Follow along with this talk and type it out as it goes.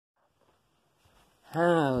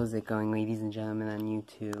How's it going, ladies and gentlemen on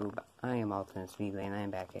YouTube? I am Ultimate Speedway, and I am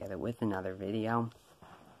back at it with another video.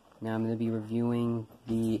 Now I'm going to be reviewing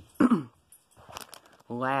the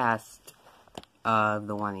last of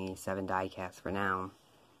the 187 diecast for now.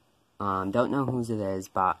 Don't know whose it is,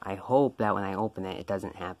 but I hope that when I open it, it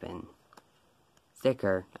doesn't happen.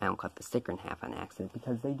 Sticker, I don't cut the sticker in half on accident,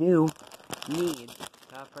 because they do need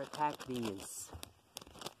to protect these.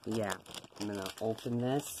 But yeah, I'm going to open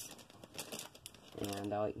this,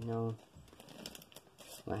 and I'll let you know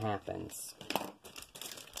what happens.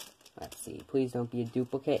 Let's see, please don't be a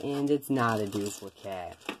duplicate, and it's not a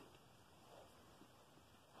duplicate.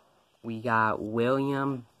 We got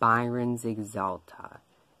William Byron's Axalta,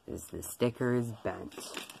 as the sticker is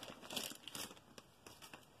bent.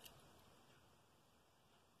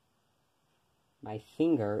 My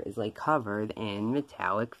finger is like covered in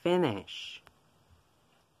metallic finish.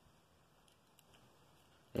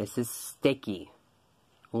 This is sticky.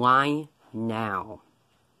 Why now?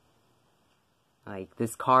 Like,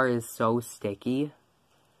 this car is so sticky.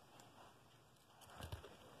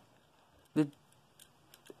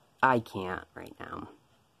 I can't right now.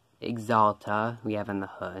 Axalta, we have on the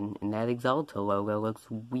hood, and that Axalta logo looks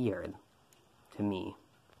weird to me.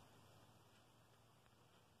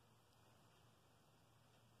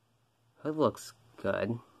 Hood looks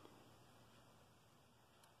good.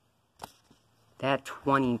 That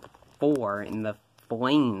 24 and the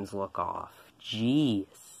flames look off. Jeez.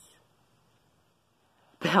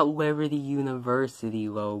 That Liberty University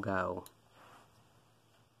logo.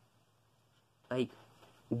 Like,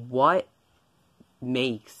 what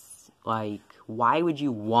makes, like, why would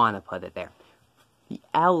you want to put it there? The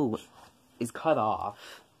L is cut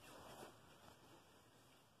off.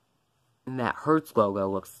 And that Hertz logo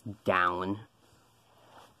looks down.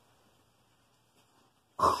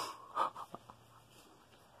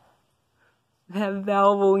 That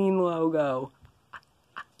Valvoline logo.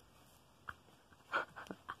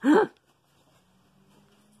 That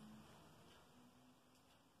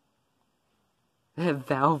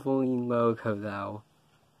Valvoline logo, though.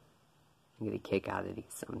 I get a kick out of these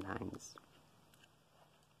sometimes.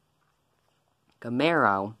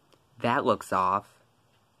 Camaro, that looks off.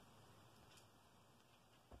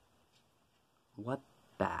 What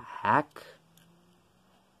the heck?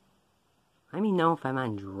 Let me know if I'm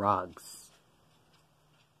on drugs.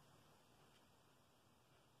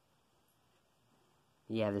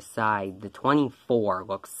 Yeah, the side, the 24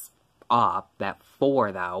 looks up. That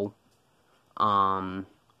 4, though. The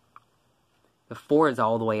 4 is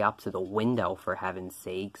all the way up to the window, for heaven's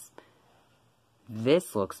sakes.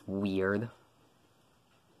 This looks weird.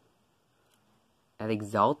 That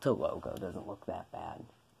Axalta logo doesn't look that bad.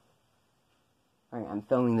 Alright, I'm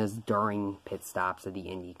filming this during pit stops of the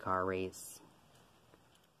IndyCar race.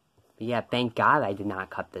 But yeah, thank God I did not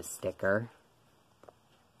cut this sticker.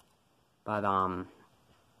 But,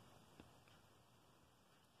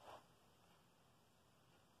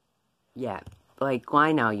 yeah, like,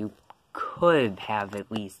 why now? You could have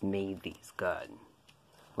at least made these good.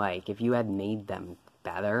 Like, if you had made them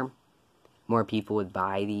better, more people would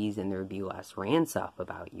buy these and there would be less rants up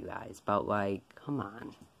about you guys. But, like, come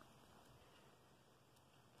on.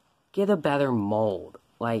 Get a better mold.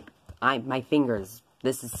 Like, my fingers,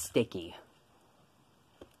 this is sticky.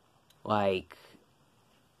 Like,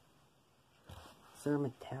 is there a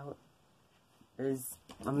metallic? There's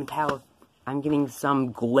a metallic. I'm getting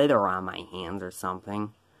some glitter on my hands or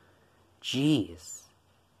something. Jeez.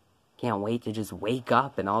 Can't wait to just wake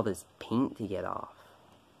up and all this paint to get off.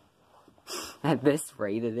 At this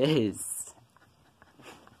rate, it is.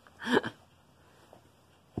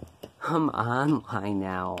 Come on, why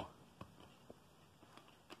now?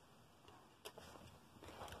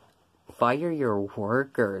 Fire your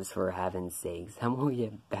workers, for heaven's sakes. Then we'll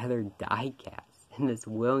get better diecast. And this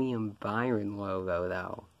William Byron logo,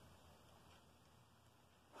 though.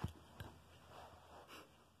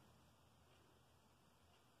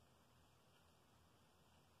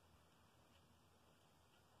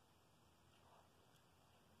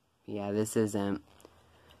 Yeah, this isn't.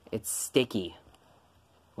 It's sticky.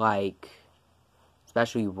 Like,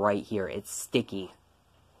 especially right here. It's sticky.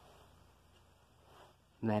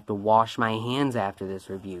 And I have to wash my hands after this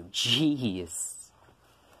review. Jeez.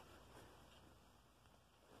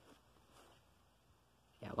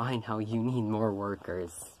 Yeah, well, I know you need more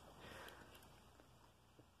workers.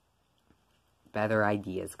 Better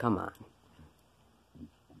ideas, come on.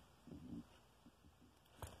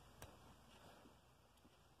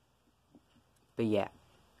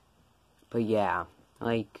 But yeah,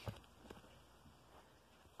 like,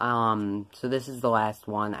 so this is the last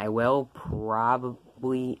one. I will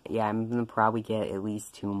probably, yeah, I'm gonna probably get at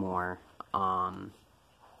least 2 more.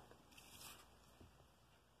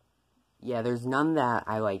 Yeah, there's none that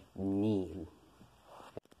I, like, need.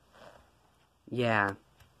 Yeah,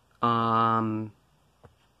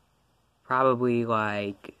 probably,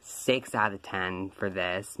 like, 6 out of 10 for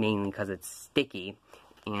this, mainly because it's sticky,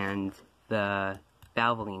 and the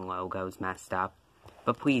Valvoline logo's messed up.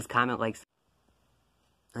 But please, comment, like,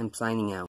 I'm signing out.